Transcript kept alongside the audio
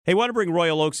Hey, I want to bring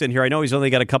Royal Oakes in here. I know he's only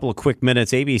got a couple of quick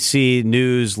minutes. ABC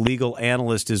News legal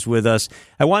analyst is with us.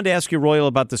 I wanted to ask you, Royal,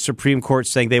 about the Supreme Court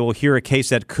saying they will hear a case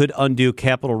that could undo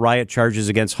Capitol riot charges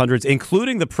against hundreds,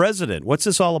 including the president. What's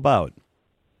this all about?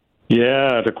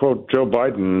 Yeah, to quote Joe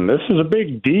Biden, this is a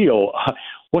big deal.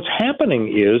 What's happening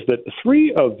is that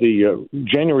three of the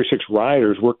January 6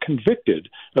 rioters were convicted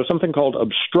of something called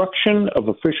obstruction of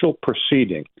official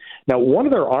proceeding. Now, one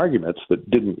of their arguments that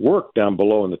didn't work down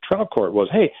below in the trial court was,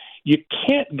 hey, you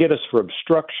can't get us for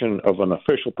obstruction of an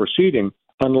official proceeding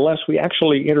unless we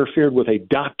actually interfered with a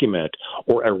document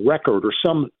or a record or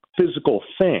some physical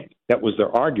thing. That was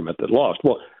their argument that lost.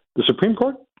 Well, the Supreme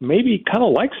Court maybe kind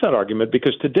of likes that argument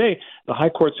because today the High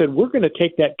Court said we're going to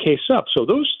take that case up. So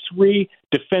those three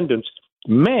defendants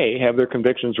may have their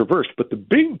convictions reversed. But the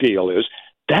big deal is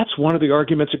that's one of the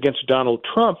arguments against Donald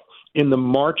Trump in the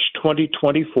March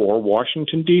 2024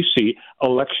 Washington, D.C.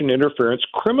 election interference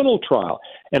criminal trial.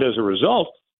 And as a result,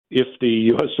 if the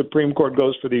U.S. Supreme Court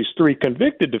goes for these three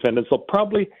convicted defendants, they'll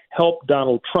probably help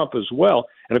Donald Trump as well.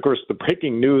 And, of course, the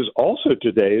breaking news also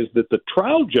today is that the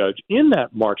trial judge in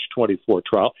that March 24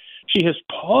 trial, she has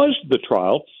paused the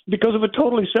trial because of a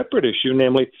totally separate issue,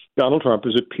 namely Donald Trump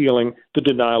is appealing the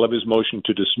denial of his motion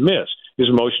to dismiss. His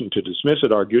motion to dismiss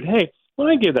had argued, hey, when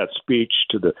I gave that speech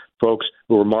to the folks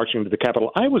who were marching to the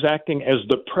Capitol, I was acting as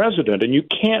the president, and you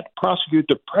can't prosecute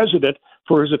the president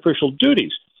for his official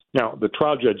duties. Now, the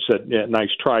trial judge said, yeah, nice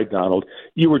try, Donald.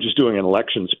 You were just doing an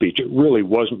election speech. It really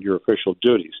wasn't your official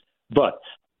duties. But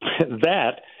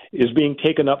that is being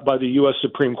taken up by the U.S.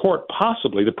 Supreme Court.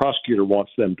 Possibly the prosecutor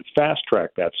wants them to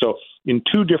fast-track that. So in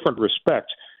two different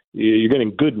respects, you're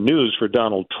getting good news for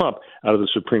Donald Trump out of the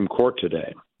Supreme Court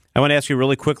today. I want to ask you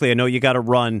really quickly, I know you got to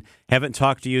run. Haven't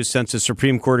talked to you since the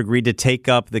Supreme Court agreed to take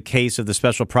up the case of the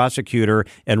special prosecutor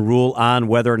and rule on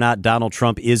whether or not Donald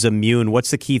Trump is immune.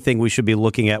 What's the key thing we should be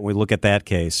looking at when we look at that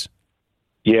case?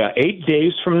 Yeah, 8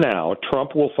 days from now,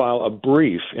 Trump will file a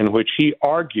brief in which he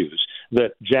argues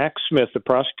that Jack Smith, the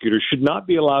prosecutor, should not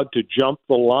be allowed to jump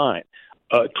the line.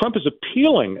 Trump is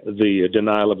appealing the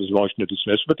denial of his motion to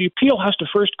dismiss, but the appeal has to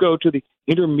first go to the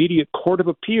Intermediate Court of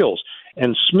Appeals.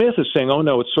 And Smith is saying, oh,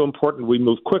 no, it's so important we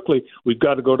move quickly. We've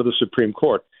got to go to the Supreme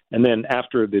Court. And then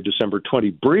after the December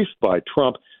 20 brief by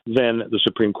Trump, then the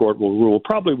Supreme Court will rule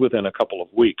probably within a couple of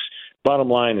weeks. Bottom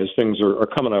line is things are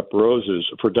coming up roses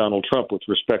for Donald Trump with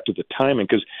respect to the timing,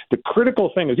 because the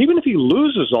critical thing is even if he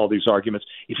loses all these arguments,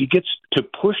 if he gets to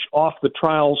push off the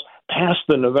trials past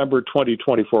the November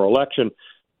 2024 election,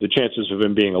 the chances of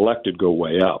him being elected go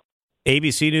way up.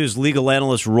 ABC News legal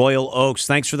analyst Royal Oakes.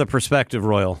 Thanks for the perspective,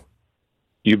 Royal.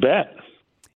 You bet.